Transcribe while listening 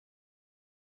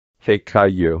Hey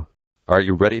Caillou, are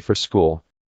you ready for school?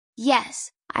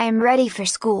 Yes, I am ready for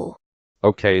school.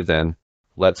 Okay then,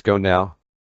 let's go now.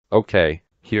 Okay,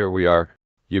 here we are.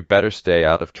 You better stay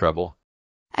out of trouble.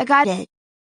 I got it.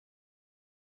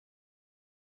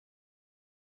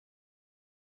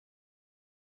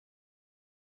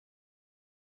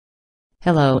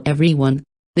 Hello everyone.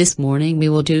 This morning we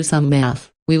will do some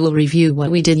math. We will review what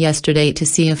we did yesterday to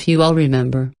see if you all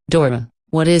remember. Dora,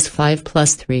 what is 5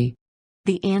 plus 3?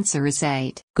 The answer is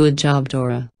 8. Good job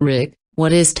Dora. Rick,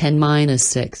 what is 10 minus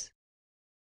 6?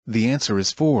 The answer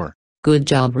is 4. Good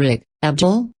job Rick.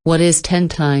 Abdul, what is 10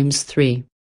 times 3?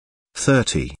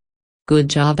 30. Good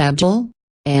job Abdul.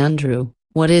 Andrew,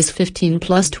 what is 15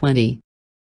 plus 20?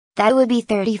 That would be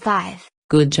 35.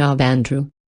 Good job Andrew.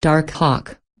 Dark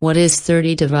Hawk, what is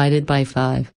 30 divided by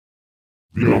 5?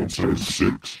 The answer is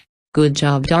 6. Good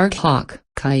job Dark Hawk.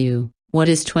 Caillou, what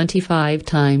is 25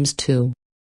 times 2?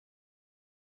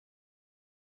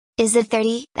 Is it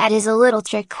 30? That is a little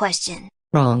trick question.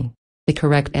 Wrong. The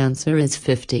correct answer is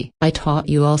 50. I taught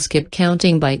you all skip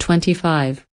counting by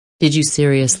 25. Did you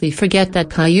seriously forget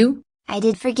that, Caillou? I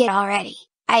did forget already,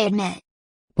 I admit.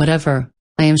 Whatever.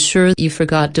 I am sure you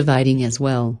forgot dividing as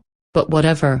well. But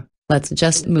whatever, let's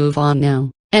just move on now.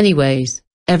 Anyways,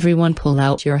 everyone pull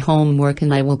out your homework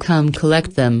and I will come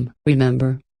collect them.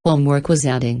 Remember, homework was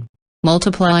adding,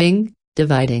 multiplying,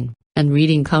 dividing, and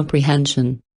reading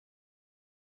comprehension.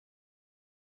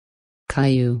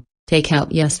 Caillou, take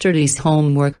out yesterday's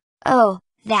homework. Oh,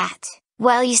 that.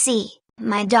 Well, you see,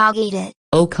 my dog ate it.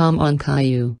 Oh come on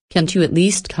Caillou, can't you at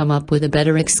least come up with a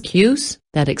better excuse?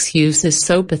 That excuse is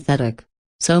so pathetic.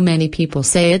 So many people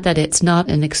say it that it's not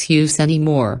an excuse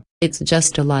anymore, it's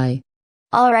just a lie.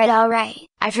 Alright,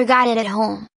 I forgot it at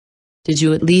home. Did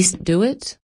you at least do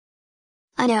it?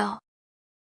 I know.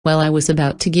 Well, I was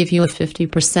about to give you a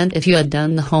 50% if you had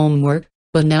done the homework,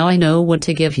 but now I know what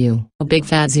to give you, a big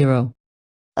fat 0.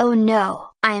 Oh no,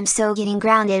 I am so getting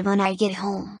grounded when I get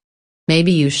home.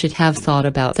 Maybe you should have thought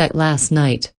about that last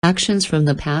night. Actions from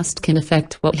the past can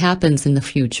affect what happens in the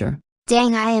future.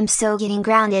 Dang, I am so getting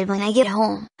grounded when I get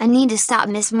home. I need to stop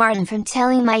Miss Martin from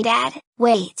telling my dad.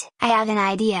 Wait, I have an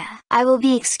idea. I will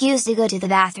be excused to go to the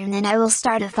bathroom and I will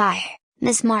start a fire.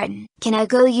 Miss Martin, can I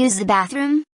go use the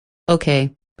bathroom?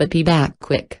 Okay, but be back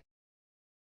quick.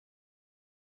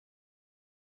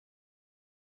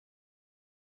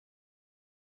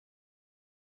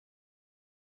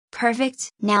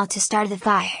 Perfect, now to start the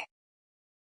fire.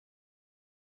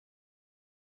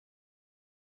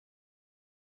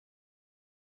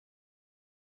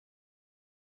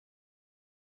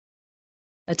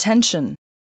 Attention!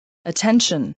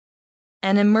 Attention!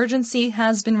 An emergency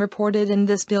has been reported in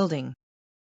this building.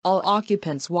 All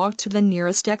occupants walk to the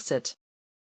nearest exit.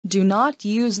 Do not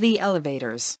use the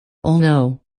elevators. Oh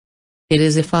no. It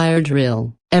is a fire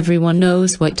drill. Everyone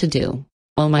knows what to do.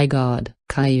 Oh my god,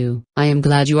 Caillou, I am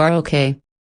glad you are okay.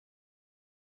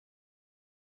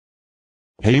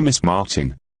 Hey Miss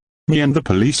Martin. Me and the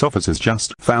police officers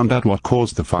just found out what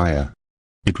caused the fire.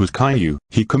 It was Caillou.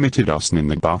 He committed arson in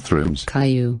the bathrooms.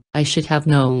 Caillou, I should have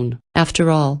known.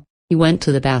 After all, he went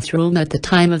to the bathroom at the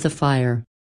time of the fire.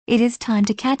 It is time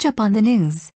to catch up on the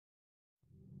news.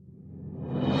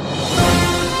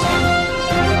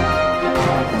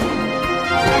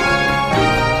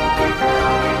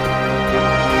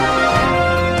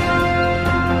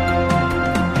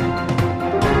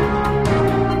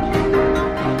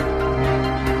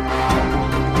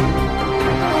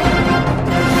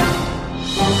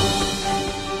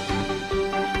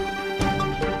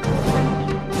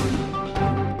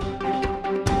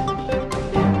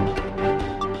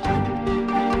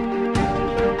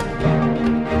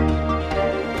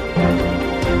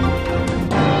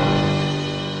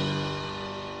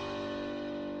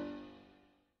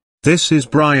 This is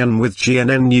Brian with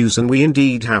GNN News and we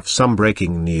indeed have some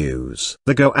breaking news.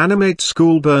 The Go Animate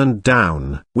school burned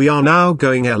down. We are now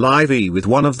going live with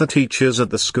one of the teachers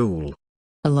at the school.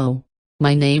 Hello.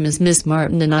 My name is Miss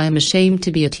Martin and I am ashamed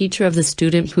to be a teacher of the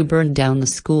student who burned down the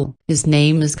school. His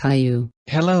name is Caillou.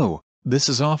 Hello, this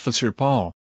is Officer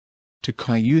Paul. To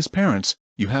Caillou's parents,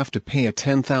 you have to pay a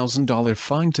 $10,000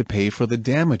 fine to pay for the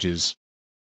damages.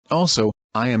 Also,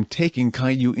 I am taking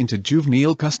Caillou into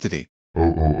juvenile custody.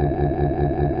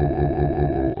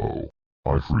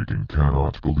 I freaking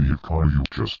cannot believe Caillou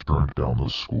just burned down the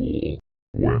school.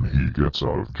 When he gets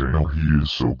out of jail he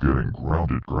is so getting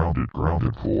grounded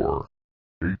for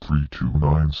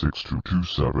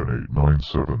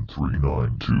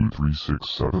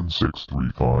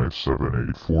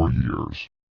 83296227897392367635764 years.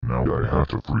 Now I have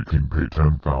to freaking pay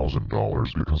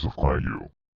 $10,000 because of Caillou.